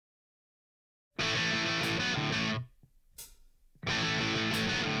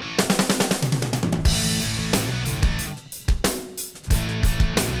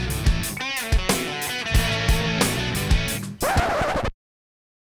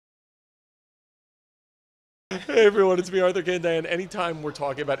Hey everyone, it's me, Arthur Kade, and anytime we're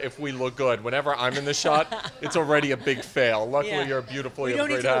talking about if we look good, whenever I'm in the shot, it's already a big fail. Luckily, you're beautiful, you have a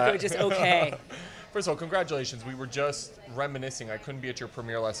great hat. We don't need to look good, just okay. First of all, congratulations. We were just reminiscing. I couldn't be at your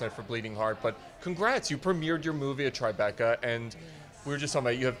premiere last night for Bleeding Heart, but congrats. You premiered your movie at Tribeca, and we were just talking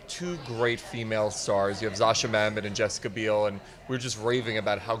about you have two great female stars. You have Zosia Mamet and Jessica Biel, and we were just raving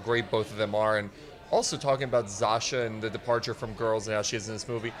about how great both of them are. And also talking about Zosia and the departure from Girls and how she is in this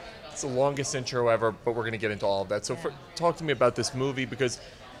movie. It's the longest intro ever, but we're going to get into all of that. So talk to me about this movie, because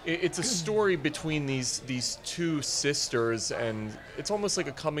it's a story between these two sisters, and it's almost like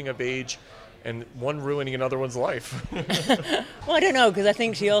a coming of age, and one ruining another one's life. Well, I don't know, because I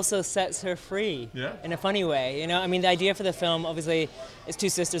think she also sets her free in a funny way. You know, I mean, the idea for the film, obviously, is two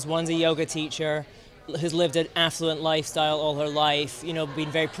sisters. One's a yoga teacher who's lived an affluent lifestyle all her life, you know,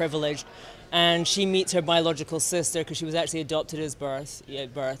 been very privileged. And she meets her biological sister, because she was actually adopted at birth,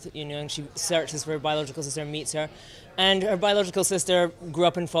 you know, and she searches for her biological sister and meets her. And her biological sister grew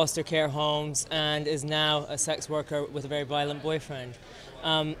up in foster care homes and is now a sex worker with a very violent boyfriend.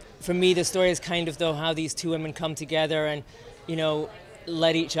 For me, the story is kind of, though, how these two women come together and, you know,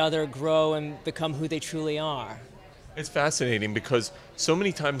 let each other grow and become who they truly are. It's fascinating because so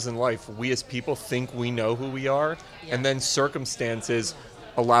many times in life, we as people think we know who we are, and then circumstances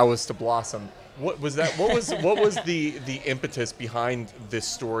allow us to blossom. What was that? What was the impetus behind this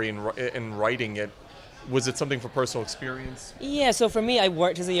story and writing it? Was it something for personal experience? Yeah, so for me, I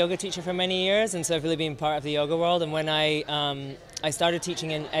worked as a yoga teacher for many years, and so I've really been part of the yoga world. And when I started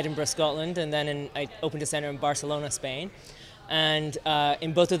teaching in Edinburgh, Scotland, and then I opened a center in Barcelona, Spain. And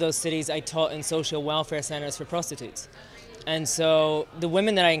in both of those cities, I taught in social welfare centers for prostitutes. And so the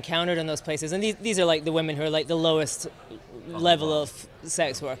women that I encountered in those places, and these are like the women who are like the lowest level of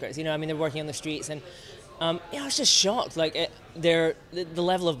sex workers, you know, I mean, they're working on the streets, and you know, I was just shocked, like the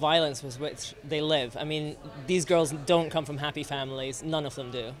level of violence with which they live. I mean, these girls don't come from happy families, none of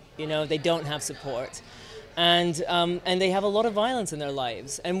them do, you know, they don't have support. And they have a lot of violence in their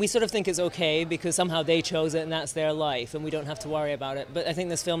lives. And we sort of think it's okay because somehow they chose it and that's their life and we don't have to worry about it. But I think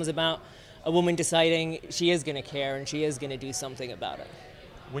this film is about a woman deciding she is going to care and she is going to do something about it.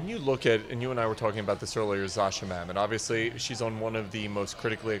 When you look at, and you and I were talking about this earlier, Zosia Mamet, obviously she's on one of the most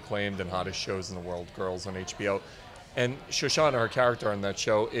critically acclaimed and hottest shows in the world, Girls on HBO. And Shoshana, her character on that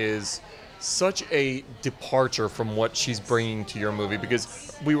show, is such a departure from what she's bringing to your movie,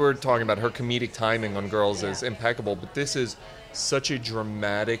 because we were talking about her comedic timing on Girls is impeccable, but this is such a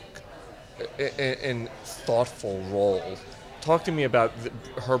dramatic and thoughtful role. Talk to me about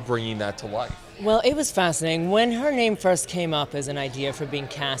her bringing that to life. Well, it was fascinating. When her name first came up as an idea for being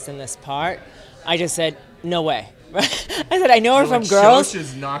cast in this part, I just said, no way. I said, I know her from Girls.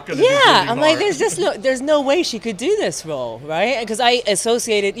 Is not gonna I'm like, there's no way she could do this role, right? Because I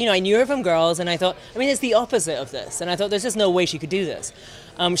associated, you know, I knew her from Girls, and I thought, I mean, it's the opposite of this, and I thought there's just no way she could do this.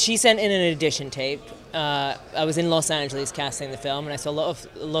 She sent in an audition tape. I was in Los Angeles casting the film, and I saw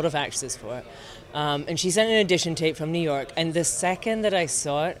a lot of actresses for it. And she sent an audition tape from New York, and the second that I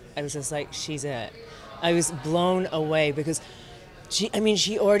saw it, I was just like, she's it. I was blown away because she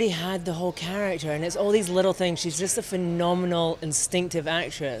already had the whole character, and it's all these little things. She's just a phenomenal, instinctive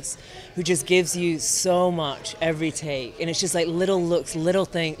actress who just gives you so much every take. And it's just like little looks, little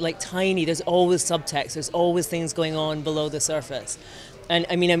things, like tiny. There's always subtext. There's always things going on below the surface. And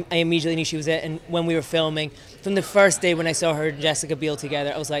I mean, I immediately knew she was it. And when we were filming, from the first day when I saw her and Jessica Biel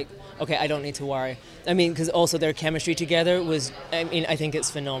together, I was like, okay, I don't need to worry. I mean, because also their chemistry together was, I mean, I think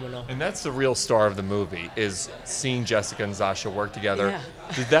it's phenomenal. And that's the real star of the movie, is seeing Jessica and Zosia work together. Yeah.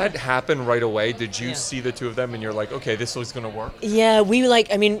 Did that happen right away? Did you see the two of them and you're like, okay, this is going to work? Yeah,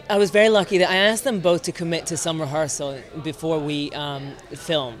 I was very lucky that I asked them both to commit to some rehearsal before we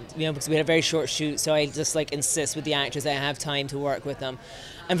filmed, you know, because we had a very short shoot, so I just like insist with the actors that I have time to work with them.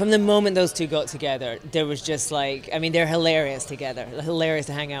 And from the moment those two got together, there was just like, I mean, they're hilarious together. They're hilarious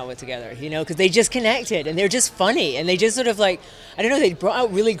to hang out with together, you know, because they just connected and they're just funny. And they just sort of like, I don't know, they brought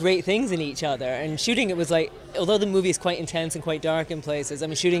out really great things in each other. And shooting it was like, although the movie is quite intense and quite dark in places, I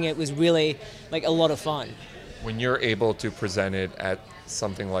mean, shooting it was really like a lot of fun. When you're able to present it at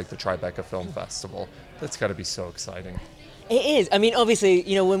something like the Tribeca Film Festival, that's got to be so exciting. It is. I mean, obviously,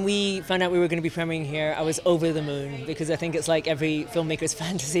 you know, when we found out we were going to be premiering here, I was over the moon, because I think it's like every filmmaker's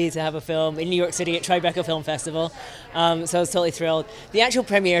fantasy to have a film in New York City at Tribeca Film Festival. So I was totally thrilled. The actual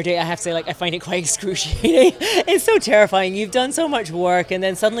premiere day, I have to say, like, I find it quite excruciating. It's so terrifying. You've done so much work, and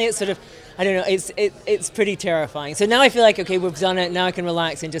then suddenly it's sort of, I don't know, it's pretty terrifying. So now I feel like, okay, we've done it. Now I can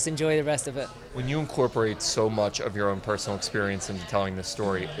relax and just enjoy the rest of it. When you incorporate so much of your own personal experience into telling the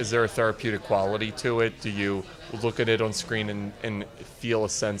story, is there a therapeutic quality to it? Do you look at it on screen and feel a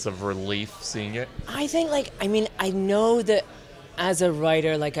sense of relief seeing it? I think, like, I mean, I know that as a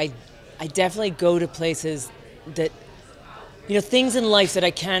writer, like, I definitely go to places that, you know, things in life that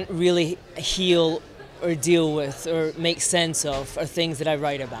I can't really heal or deal with or make sense of are things that I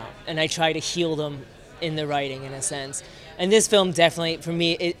write about. And I try to heal them in the writing, in a sense. And this film definitely, for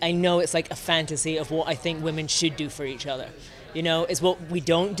me, I know it's like a fantasy of what I think women should do for each other. You know, it's what we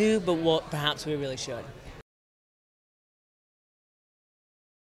don't do, but what perhaps we really should.